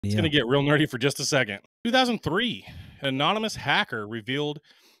It's going to get real nerdy for just a second. 2003, an anonymous hacker revealed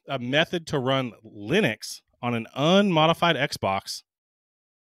a method to run Linux on an unmodified Xbox.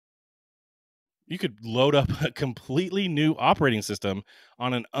 You could load up a completely new operating system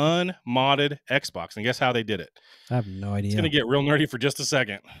on an unmodded Xbox. And guess how they did it? I have no idea. It's going to get real nerdy for just a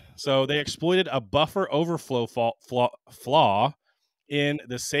second. So they exploited a buffer overflow flaw in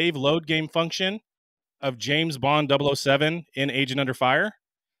the save load game function of James Bond 007 in Agent Under Fire.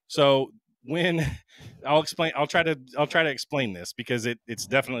 So when I'll try to explain this because it's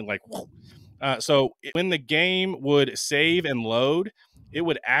definitely like, so when the game would save and load, it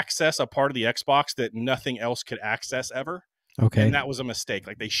would access a part of the Xbox that nothing else could access ever. Okay. And that was a mistake.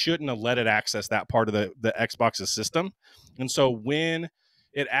 Like they shouldn't have let it access that part of the Xbox's system. And so when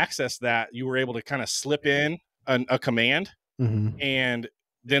it accessed that, you were able to kind of slip in a command and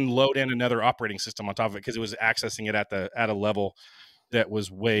then load in another operating system on top of it because it was accessing it at a level that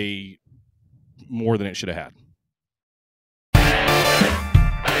was way more than it should have had.